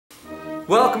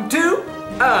Welcome to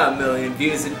A Million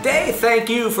Views a Day. Thank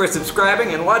you for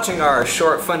subscribing and watching our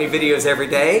short, funny videos every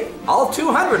day, all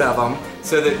 200 of them,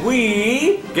 so that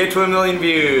we get to 1,000,000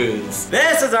 views.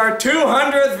 This is our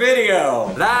 200th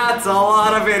video. That's a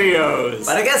lot of videos.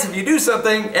 But I guess if you do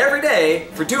something every day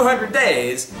for 200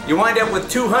 days, you wind up with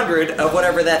 200 of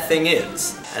whatever that thing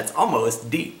is. That's almost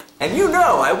deep. And you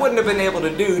know I wouldn't have been able to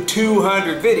do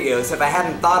 200 videos if I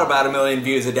hadn't thought about 1,000,000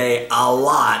 views a day a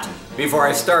lot before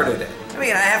I started it. I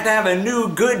mean, I have to have a new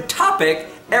good topic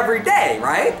every day,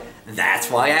 right? That's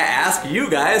why I ask you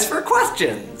guys for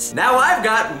questions. Now I've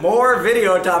got more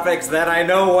video topics that I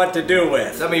know what to do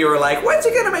with. Some of you are like, when's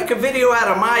he gonna make a video out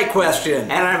of my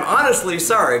question? And I'm honestly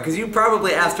sorry, because you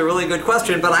probably asked a really good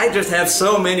question, but I just have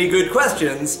so many good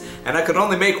questions, and I could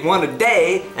only make one a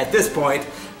day at this point.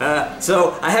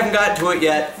 So I haven't gotten to it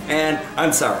yet, and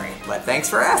I'm sorry. But thanks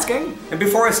for asking. And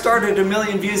before I started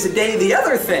 1,000,000 views a day, the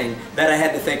other thing that I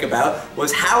had to think about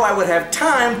was how I would have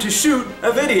time to shoot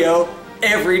a video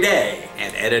every day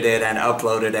and edit it and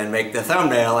upload it and make the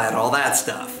thumbnail and all that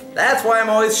stuff. That's why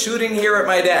I'm always shooting here at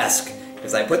my desk.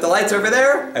 Because I put the lights over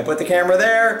there, I put the camera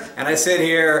there, and I sit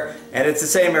here, and it's the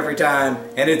same every time,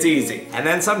 and it's easy. And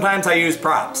then sometimes I use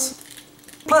props.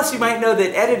 Plus, you might know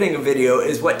that editing a video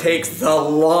is what takes the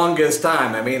longest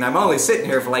time. I mean, I'm only sitting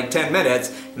here for like 10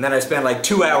 minutes, and then I spend like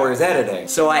 2 hours editing.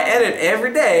 So I edit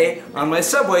every day on my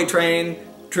subway train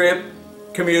trip,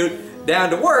 commute, down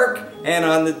to work, and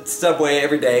on the subway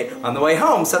every day on the way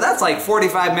home. So that's like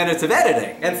 45 minutes of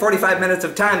editing, and 45 minutes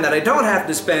of time that I don't have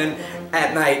to spend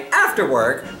at night after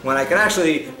work, when I could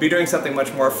actually be doing something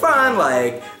much more fun,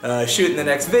 like shooting the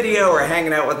next video, or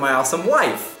hanging out with my awesome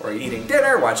wife, or eating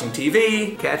dinner, watching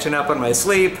TV, catching up on my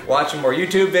sleep, watching more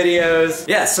YouTube videos.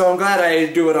 Yes, so I'm glad I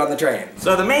do it on the train.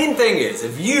 So the main thing is,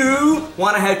 if you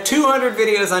want to have 200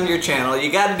 videos on your channel, you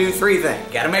gotta do 3 things.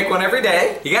 You gotta make one every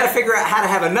day, you gotta figure out how to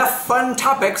have enough fun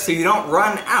topics so you don't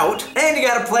run out, and you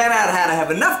gotta plan out how to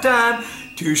have enough time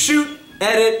to shoot,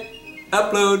 edit,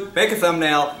 upload, make a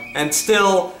thumbnail, and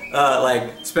still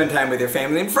like spend time with your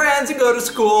family and friends and go to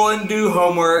school and do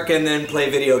homework and then play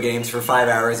video games for 5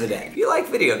 hours a day. You like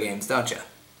video games, don't you?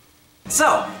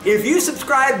 So, if you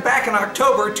subscribed back in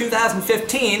October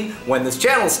 2015, when this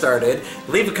channel started,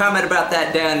 leave a comment about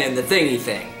that down in the thingy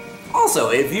thing. Also,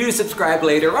 if you subscribe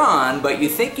later on, but you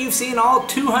think you've seen all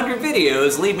 200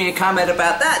 videos, leave me a comment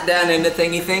about that down in the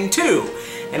thingy thing too.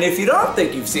 And if you don't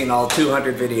think you've seen all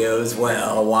 200 videos,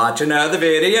 well, watch another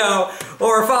video,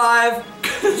 or 5,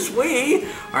 because we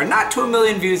are not to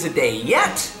 1,000,000 views a day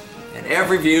yet, and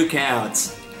every view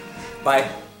counts. Bye.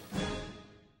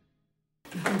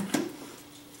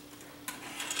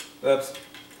 Whoops,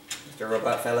 Mr.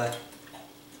 Robot Fella.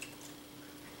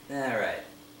 All right.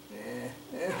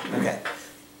 Okay.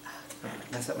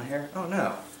 Mess up my hair? Oh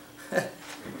no.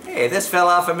 Hey, this fell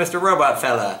off of Mr. Robot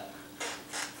Fella.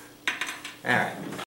 Alright.